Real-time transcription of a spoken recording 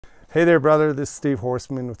Hey there, brother. This is Steve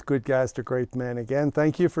Horseman with Good Guys to Great Men. Again,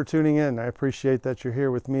 thank you for tuning in. I appreciate that you're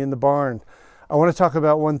here with me in the barn. I want to talk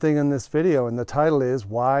about one thing in this video, and the title is,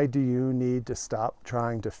 why do you need to stop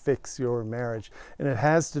trying to fix your marriage? And it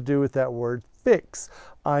has to do with that word fix.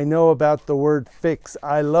 I know about the word fix.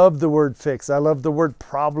 I love the word fix. I love the word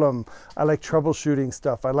problem. I like troubleshooting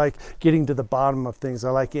stuff. I like getting to the bottom of things.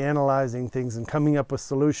 I like analyzing things and coming up with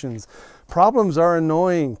solutions. Problems are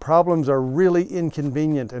annoying. Problems are really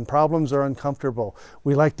inconvenient, and problems are uncomfortable.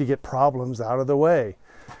 We like to get problems out of the way.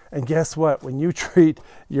 And guess what? When you treat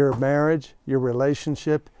your marriage, your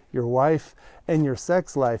relationship, your wife, and your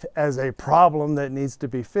sex life as a problem that needs to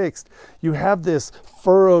be fixed, you have this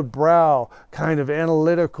furrowed brow, kind of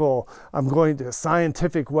analytical,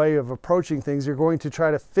 scientific way of approaching things. You're going to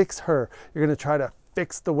try to fix her. You're going to try to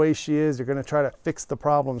fix the way she is. You're going to try to fix the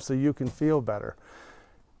problem so you can feel better.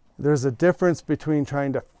 There's a difference between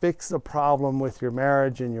trying to fix a problem with your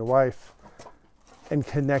marriage and your wife and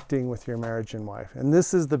connecting with your marriage and wife. And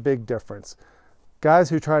this is the big difference. Guys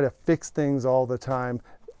who try to fix things all the time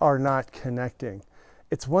are not connecting.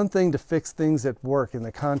 It's one thing to fix things at work in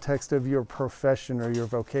the context of your profession or your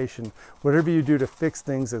vocation. Whatever you do to fix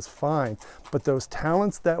things is fine. But those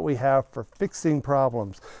talents that we have for fixing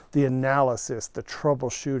problems, the analysis, the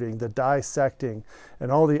troubleshooting, the dissecting,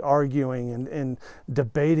 and all the arguing and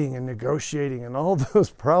debating and negotiating and all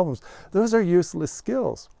those problems, those are useless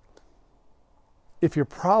skills. If you're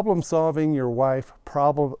problem solving your wife,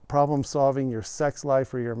 problem solving your sex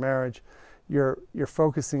life or your marriage, you're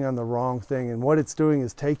focusing on the wrong thing. And what it's doing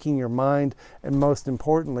is taking your mind and, most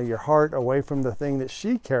importantly, your heart away from the thing that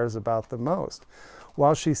she cares about the most.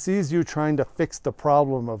 While she sees you trying to fix the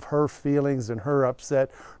problem of her feelings and her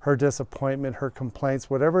upset, her disappointment, her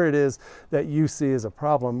complaints, whatever it is that you see as a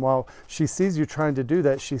problem, while she sees you trying to do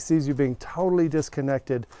that, she sees you being totally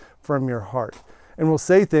disconnected from your heart. And we'll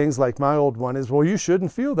say things like my old one is, well, you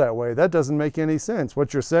shouldn't feel that way. That doesn't make any sense.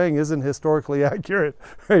 What you're saying isn't historically accurate,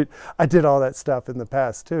 right? I did all that stuff in the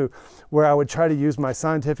past too, where I would try to use my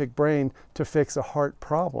scientific brain to fix a heart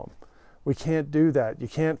problem. We can't do that. You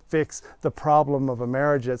can't fix the problem of a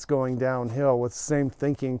marriage that's going downhill with the same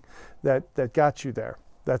thinking that got you there.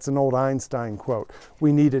 That's an old Einstein quote.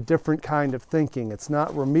 We need a different kind of thinking. It's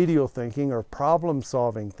not remedial thinking or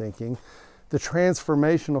problem-solving thinking. The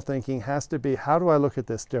transformational thinking has to be, how do I look at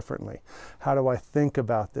this differently? How do I think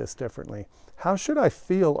about this differently? How should I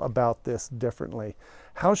feel about this differently?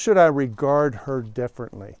 How should I regard her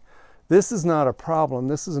differently? This is not a problem.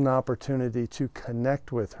 This is an opportunity to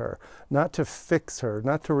connect with her, not to fix her,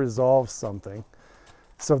 not to resolve something.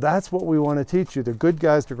 So that's what we want to teach you. The Good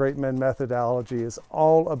Guys to Great Men methodology is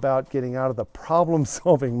all about getting out of the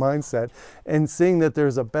problem-solving mindset and seeing that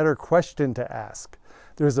there's a better question to ask.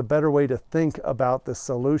 There's a better way to think about the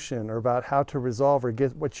solution or about how to resolve or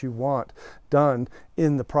get what you want done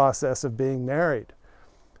in the process of being married.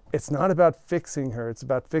 It's not about fixing her. It's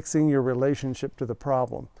about fixing your relationship to the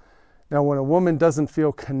problem. Now, when a woman doesn't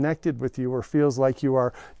feel connected with you or feels like you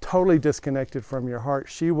are totally disconnected from your heart,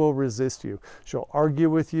 she will resist you. She'll argue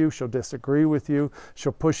with you. She'll disagree with you.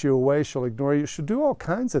 She'll push you away. She'll ignore you. She'll do all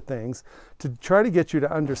kinds of things to try to get you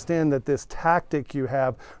to understand that this tactic you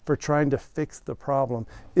have for trying to fix the problem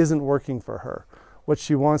isn't working for her. What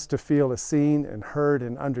she wants to feel is seen and heard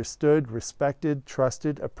and understood, respected,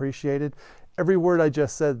 trusted, appreciated. Every word I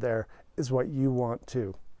just said there is what you want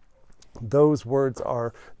too. Those words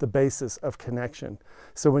are the basis of connection.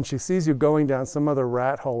 So when she sees you going down some other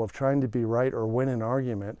rat hole of trying to be right or win an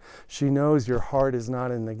argument, she knows your heart is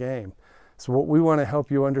not in the game. So what we want to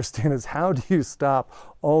help you understand is, how do you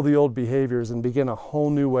stop all the old behaviors and begin a whole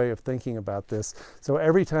new way of thinking about this? So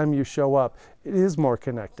every time you show up, it is more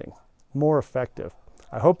connecting, more effective.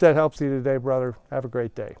 I hope that helps you today, brother. Have a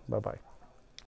great day. Bye-bye.